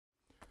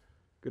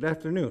Good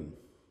afternoon.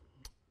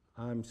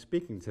 I'm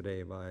speaking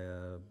today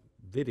via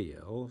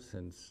video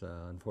since,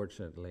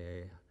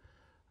 unfortunately,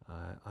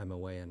 I'm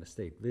away on a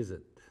state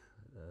visit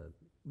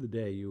the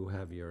day you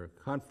have your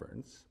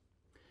conference.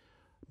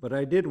 But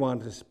I did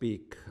want to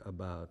speak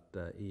about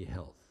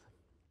e-health.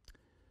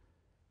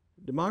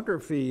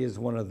 Demography is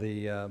one of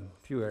the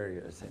few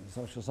areas in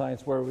social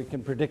science where we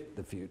can predict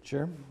the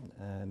future.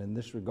 And in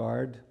this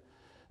regard,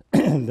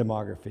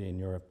 demography in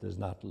Europe does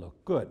not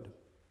look good.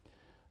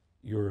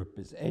 Europe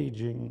is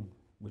aging,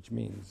 which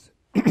means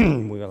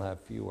we will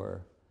have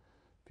fewer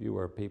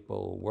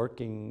people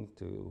working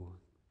to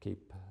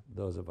keep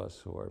those of us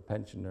who are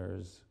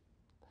pensioners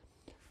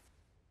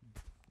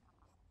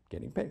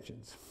getting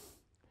pensions.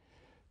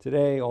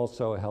 Today,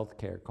 also,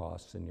 healthcare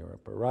costs in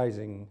Europe are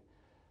rising.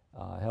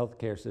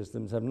 Healthcare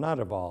systems have not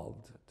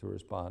evolved to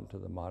respond to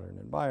the modern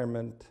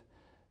environment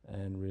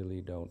and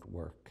really don't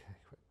work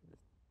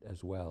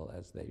as well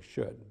as they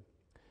should.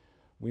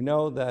 We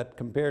know that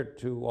compared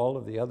to all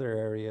of the other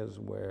areas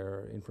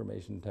where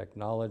information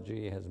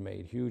technology has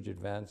made huge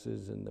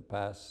advances in the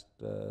past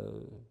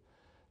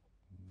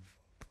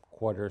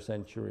quarter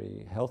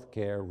century,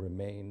 healthcare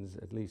remains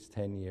at least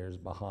 10 years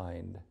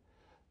behind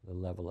the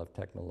level of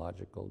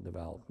technological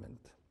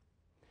development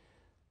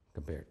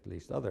compared to at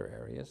least other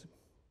areas.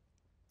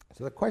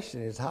 So the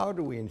question is, how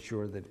do we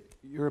ensure that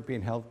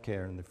European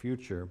healthcare in the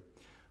future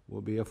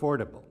will be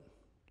affordable?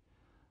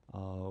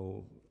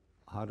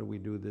 How do we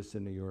do this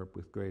in a Europe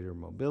with greater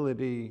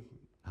mobility?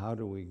 How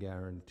do we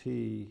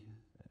guarantee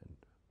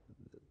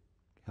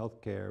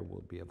healthcare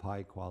will be of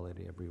high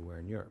quality everywhere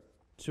in Europe?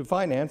 To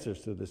find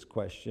answers to this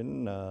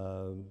question,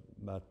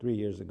 about 3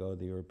 years ago,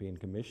 the European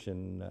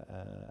Commission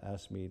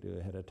asked me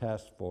to head a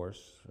task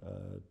force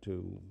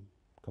to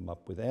come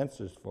up with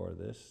answers for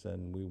this,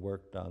 and we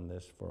worked on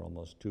this for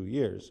almost 2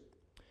 years.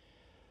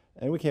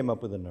 And we came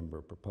up with a number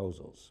of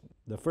proposals.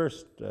 The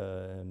first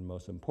and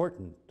most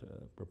important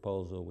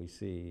proposal we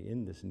see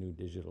in this new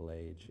digital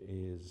age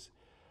is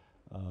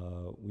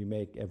we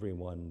make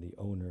everyone the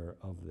owner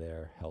of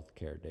their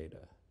healthcare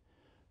data.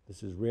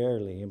 This is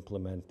rarely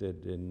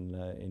implemented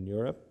in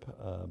Europe,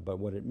 but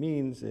what it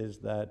means is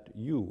that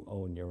you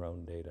own your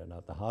own data,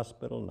 not the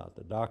hospital, not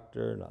the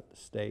doctor, not the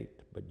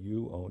state, but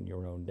you own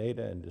your own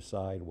data and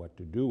decide what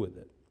to do with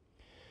it,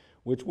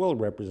 which will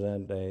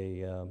represent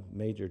a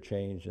major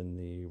change in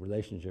the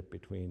relationship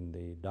between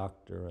the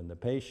doctor and the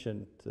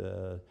patient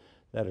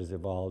that has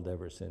evolved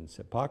ever since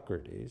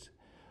Hippocrates.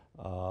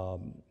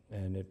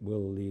 And it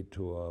will lead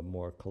to a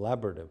more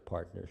collaborative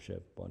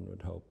partnership, one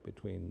would hope,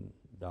 between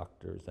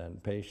doctors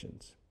and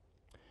patients.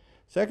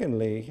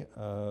 Secondly,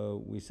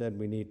 we said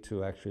we need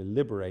to actually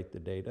liberate the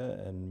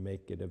data and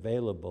make it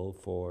available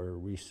for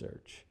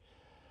research.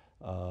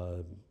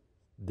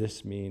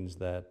 This means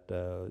that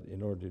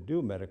in order to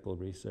do medical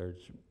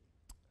research,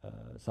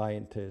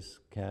 scientists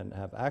can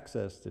have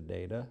access to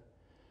data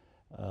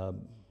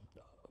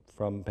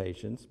from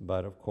patients,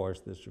 but of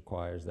course this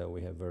requires that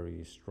we have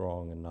very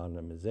strong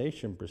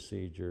anonymization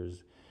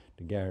procedures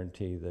to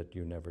guarantee that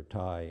you never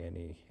tie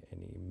any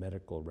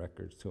medical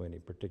records to any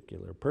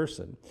particular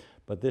person.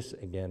 But this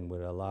again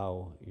would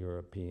allow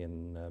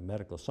European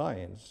medical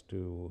science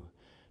to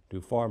do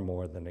far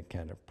more than it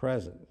can at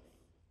present.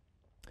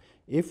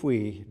 If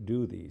we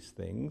do these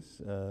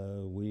things,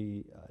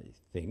 we, I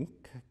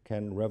think,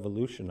 can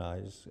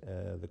revolutionize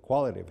the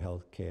quality of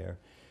healthcare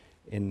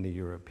in the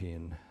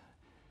European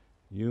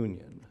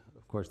Union.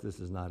 Of course, this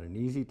is not an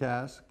easy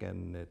task,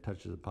 and it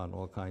touches upon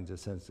all kinds of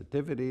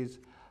sensitivities.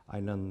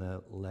 I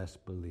nonetheless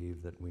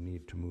believe that we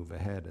need to move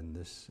ahead in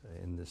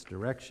this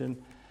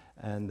direction,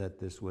 and that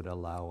this would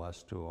allow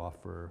us to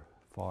offer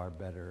far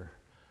better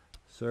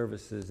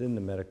services in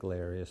the medical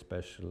area,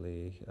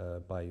 especially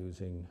by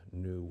using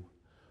new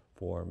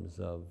forms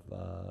of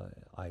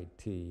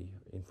IT,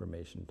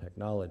 information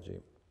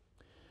technology.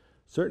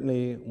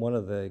 Certainly, one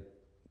of the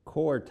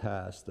core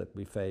tasks that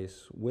we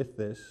face with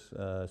this,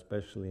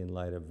 especially in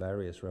light of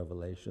various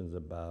revelations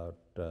about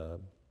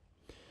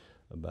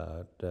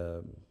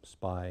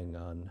spying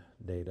on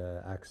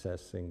data,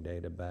 accessing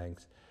data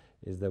banks,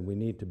 is that we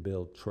need to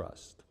build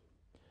trust.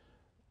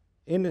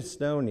 In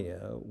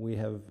Estonia, we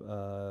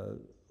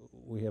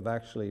have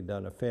actually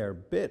done a fair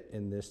bit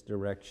in this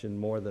direction,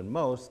 more than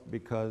most,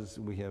 because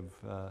we have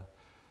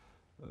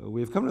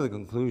come to the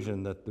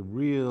conclusion that the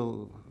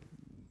real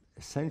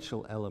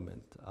essential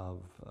element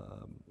of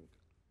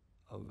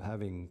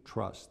having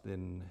trust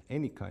in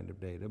any kind of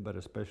data, but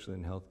especially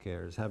in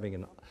healthcare, is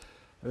having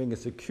a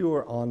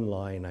secure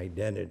online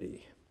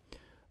identity,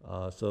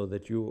 so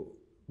that you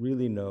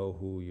really know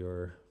who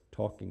you're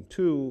talking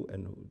to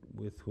and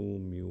with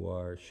whom you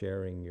are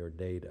sharing your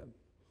data.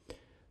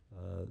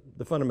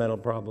 The fundamental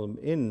problem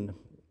in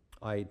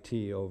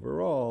IT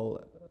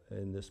overall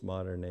in this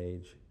modern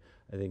age,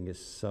 I think,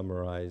 is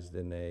summarized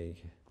in a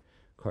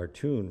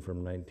cartoon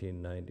from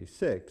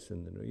 1996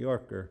 in the New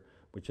Yorker,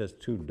 which has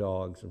two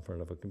dogs in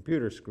front of a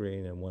computer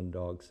screen, and one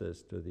dog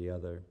says to the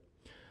other,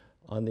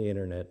 "On the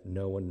internet,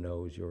 no one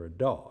knows you're a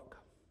dog."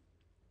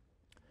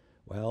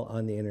 Well,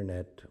 on the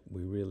internet,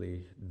 we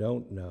really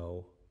don't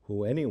know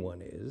who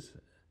anyone is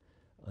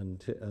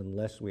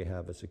unless we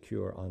have a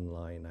secure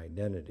online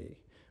identity,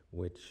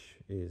 which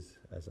is,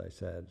 as I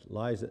said,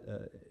 lies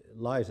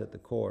at the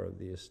core of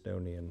the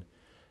Estonian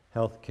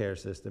healthcare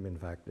system. In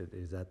fact, it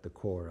is at the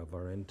core of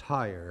our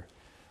entire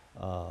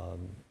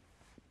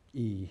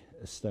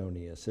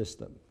E-Estonia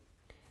system.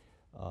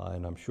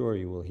 And I'm sure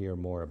you will hear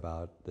more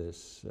about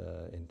this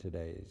in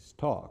today's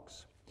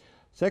talks.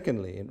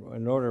 Secondly,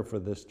 in order for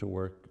this to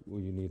work,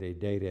 you need a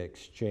data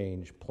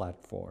exchange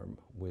platform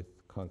with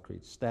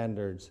concrete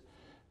standards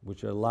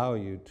which allow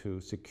you to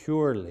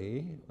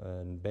securely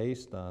and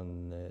based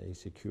on a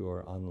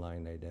secure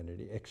online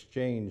identity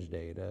exchange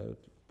data,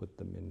 put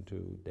them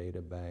into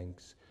data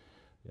banks,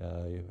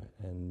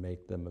 and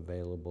make them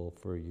available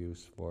for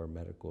use for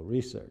medical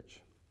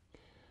research.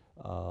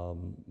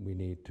 We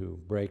need to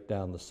break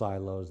down the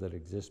silos that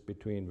exist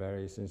between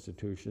various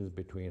institutions,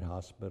 between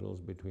hospitals,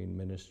 between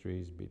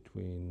ministries,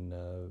 between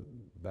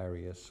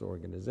various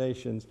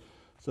organizations,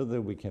 so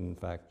that we can in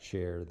fact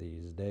share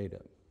these data.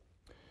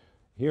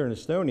 Here in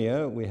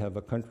Estonia, we have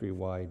a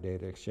countrywide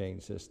data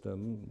exchange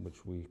system,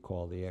 which we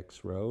call the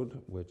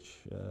X-Road, which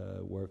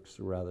works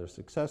rather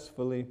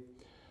successfully.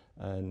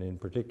 And in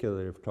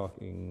particular, if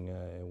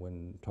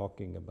when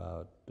talking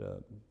about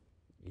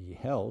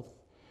e-health,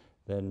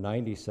 then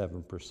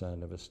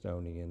 97% of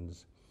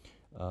Estonians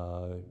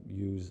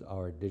use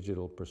our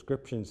digital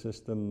prescription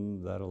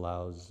system that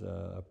allows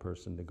a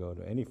person to go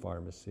to any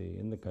pharmacy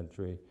in the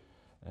country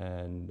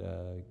and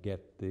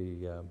get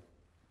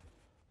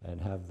and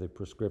have the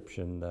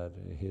prescription that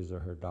his or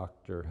her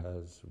doctor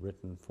has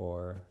written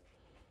for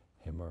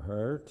him or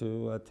her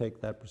to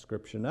take that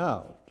prescription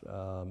out.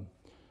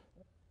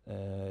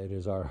 It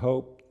is our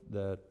hope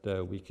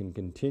that we can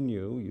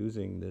continue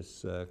using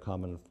this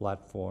common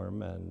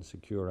platform and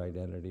secure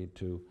identity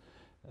to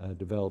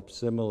develop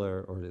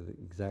similar or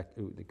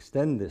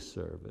extend this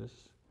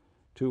service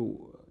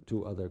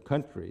to other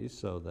countries,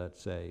 so that,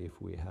 say,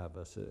 if we have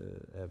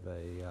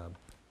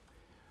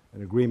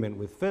an agreement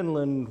with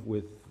Finland,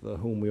 with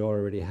whom we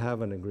already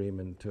have an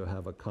agreement to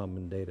have a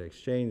common data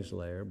exchange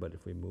layer, but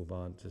if we move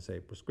on to,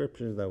 say,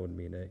 prescriptions, that would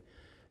mean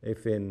a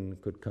Finn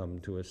could come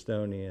to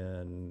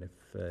Estonia, and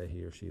if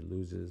he or she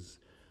loses,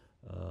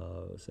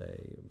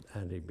 say,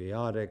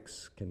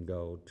 antibiotics, can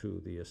go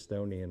to the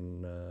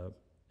Estonian,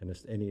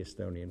 any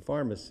Estonian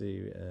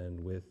pharmacy,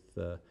 and with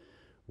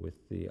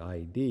the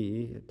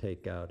ID,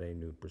 take out a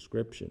new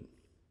prescription.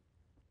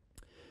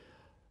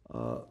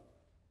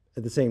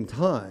 At the same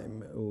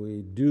time,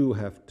 we do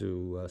have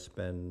to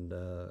spend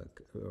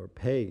or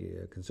pay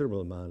a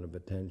considerable amount of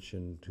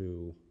attention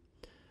to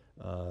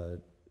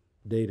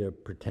data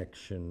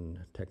protection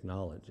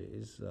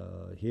technologies.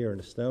 Here in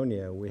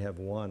Estonia, we have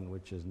one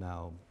which has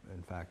now,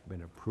 in fact,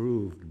 been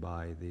approved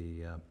by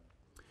the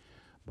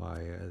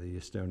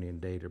Estonian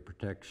Data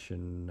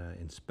Protection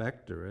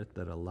Inspectorate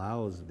that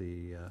allows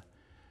the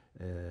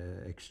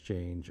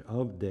exchange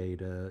of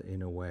data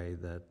in a way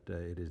that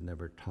it is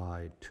never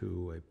tied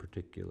to a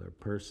particular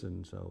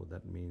person. So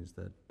that means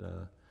that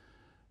the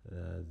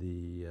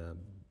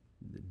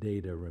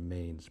data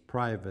remains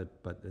private,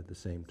 but at the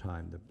same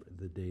time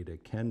the data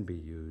can be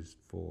used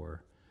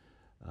for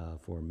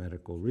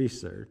medical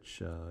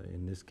research.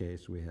 In this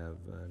case, we have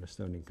an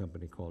Estonian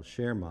company called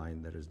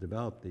ShareMind that has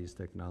developed these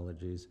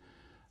technologies.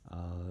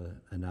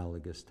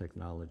 Analogous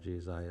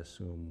technologies, I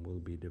assume, will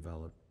be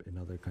developed in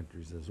other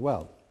countries as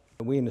well.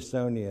 We in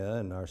Estonia,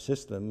 and our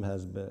system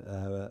has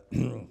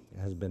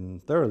been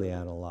thoroughly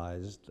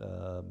analyzed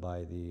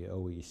by the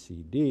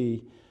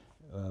OECD,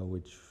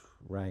 which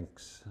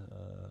ranks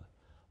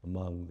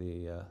among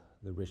the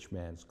rich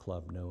man's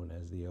club known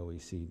as the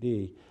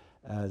OECD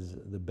as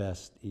the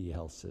best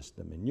e-health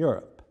system in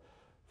Europe.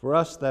 For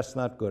us, that's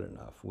not good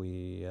enough.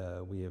 We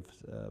have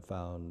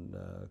found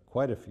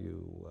quite a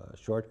few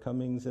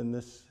shortcomings in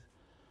this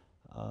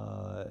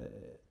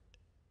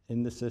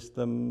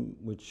system,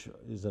 which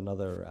is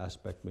another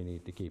aspect we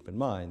need to keep in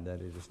mind,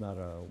 that it is not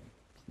a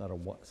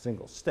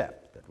single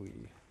step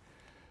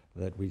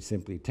that we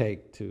simply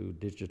take to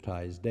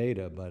digitize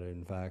data, but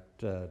in fact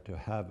to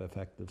have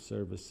effective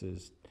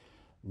services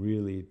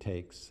really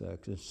takes a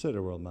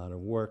considerable amount of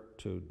work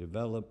to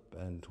develop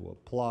and to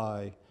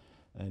apply.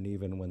 And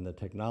even when the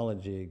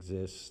technology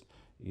exists,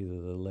 either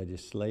the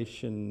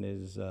legislation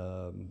is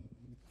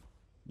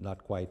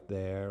not quite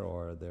there,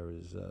 or there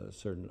is a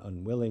certain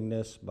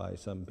unwillingness by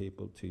some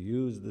people to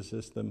use the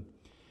system.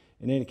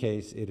 In any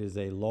case, it is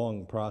a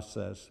long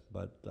process,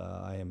 but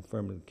I am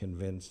firmly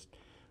convinced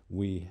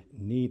we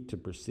need to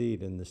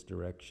proceed in this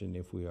direction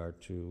if we are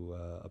to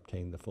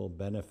obtain the full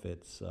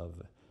benefits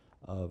of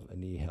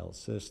an e-health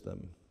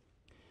system.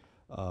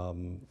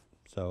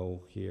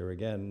 So here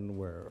again,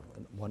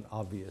 one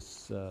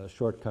obvious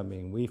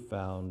shortcoming we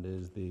found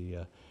is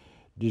the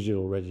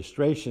digital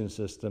registration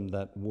system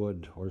that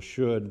would or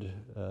should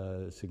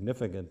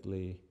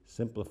significantly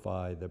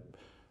simplify the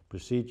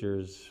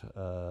procedures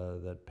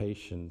that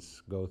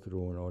patients go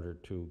through in order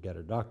to get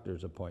a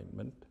doctor's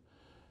appointment.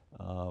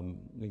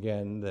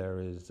 Again, there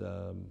is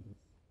in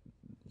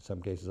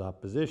some cases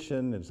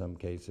opposition, in some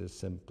cases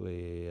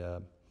simply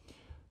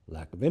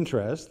lack of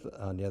interest.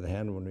 On the other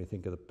hand, when we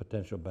think of the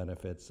potential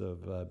benefits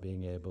of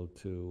being able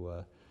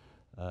to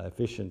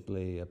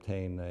efficiently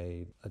obtain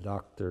a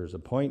doctor's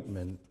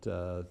appointment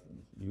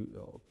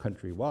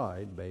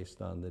countrywide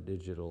based on a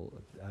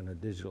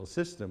digital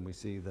system, we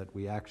see that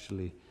we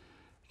actually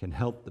can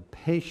help the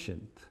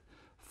patient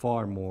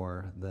far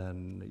more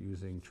than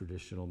using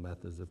traditional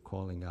methods of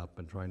calling up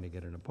and trying to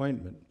get an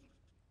appointment.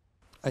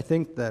 I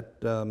think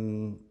that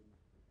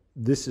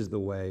this is the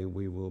way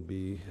we will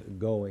be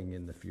going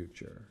in the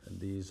future, and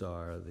these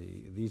are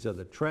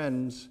the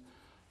trends.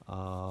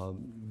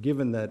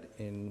 Given that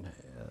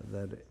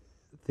that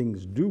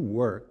things do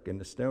work in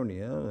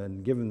Estonia,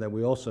 and given that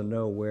we also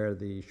know where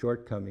the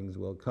shortcomings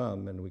will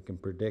come, and we can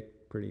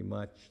predict pretty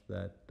much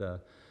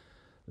that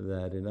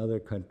in other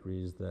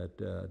countries that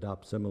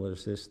adopt similar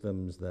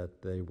systems,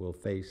 that they will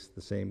face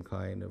the same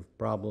kind of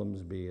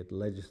problems, be it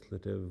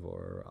legislative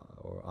or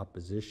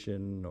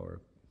opposition, or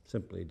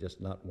simply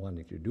just not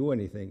wanting to do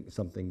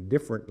something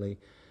differently,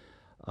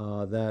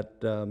 that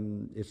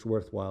it's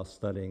worthwhile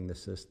studying the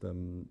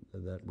system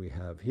that we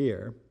have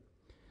here.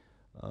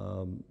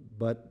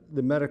 But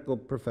the medical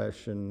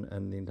profession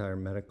and the entire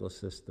medical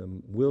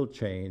system will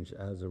change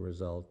as a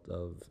result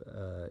of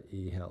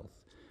e-health.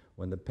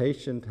 When the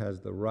patient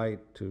has the right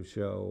to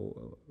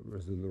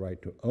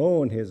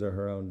own his or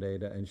her own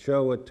data and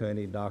show it to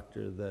any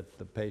doctor that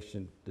the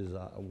patient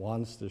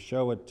wants to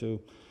show it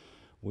to,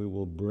 we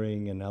will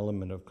bring an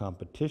element of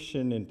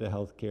competition into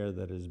healthcare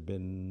that has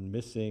been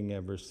missing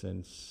ever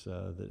since,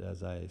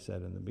 as I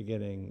said in the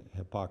beginning,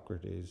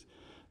 Hippocrates.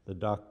 The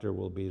doctor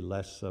will be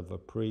less of a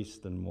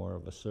priest and more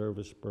of a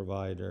service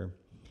provider.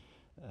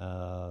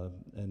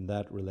 And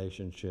that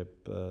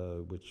relationship,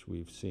 which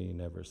we've seen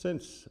ever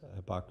since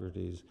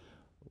Hippocrates,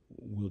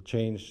 will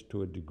change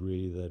to a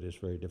degree that is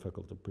very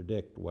difficult to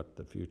predict what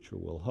the future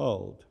will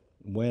hold.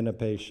 When a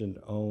patient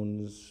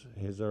owns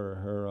his or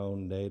her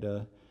own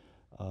data,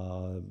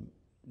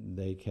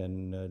 they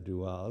can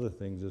do other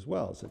things as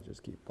well, such as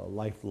keep a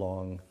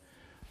lifelong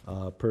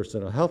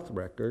personal health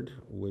record,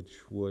 which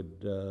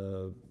would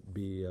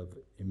be of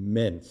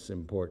immense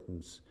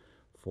importance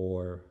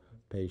for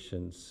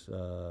patients'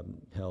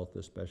 health,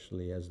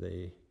 especially as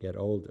they get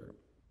older.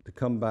 To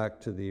come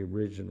back to the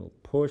original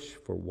push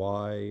for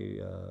why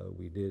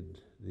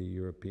the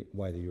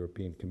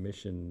European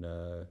Commission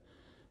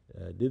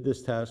did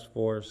this task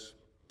force,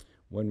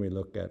 when we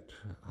look at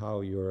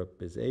how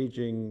Europe is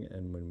aging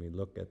and when we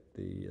look at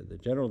the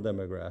general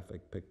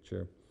demographic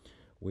picture,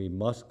 we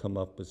must come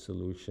up with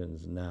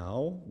solutions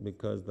now,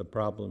 because the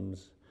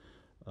problems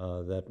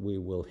that we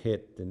will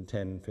hit in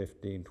 10,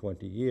 15,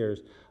 20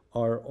 years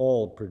are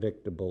all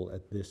predictable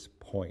at this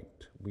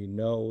point. We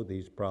know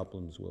these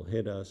problems will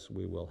hit us.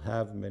 We will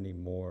have many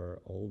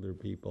more older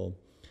people.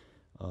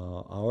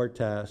 Our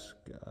task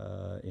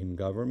in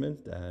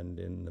government and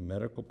in the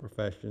medical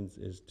professions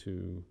is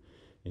to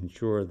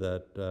ensure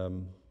that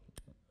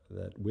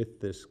that with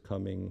this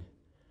coming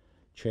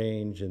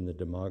change in the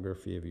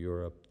demography of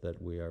Europe,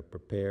 that we are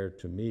prepared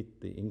to meet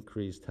the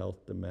increased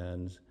health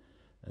demands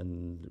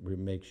and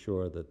make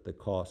sure that the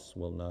costs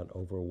will not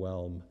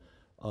overwhelm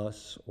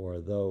us or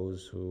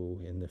those who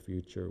in the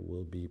future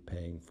will be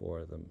paying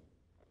for them.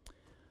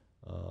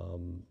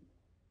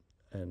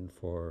 And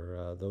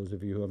for those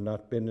of you who have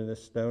not been in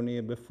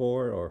Estonia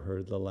before or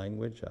heard the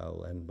language,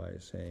 I'll end by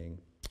saying,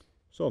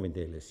 soovin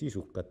teile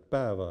sisukat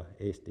päeva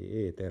Eesti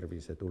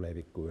E-tervise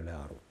tuleviku üle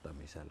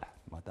arutamisele.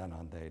 Ma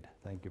tänan teid.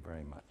 Thank you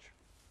very much.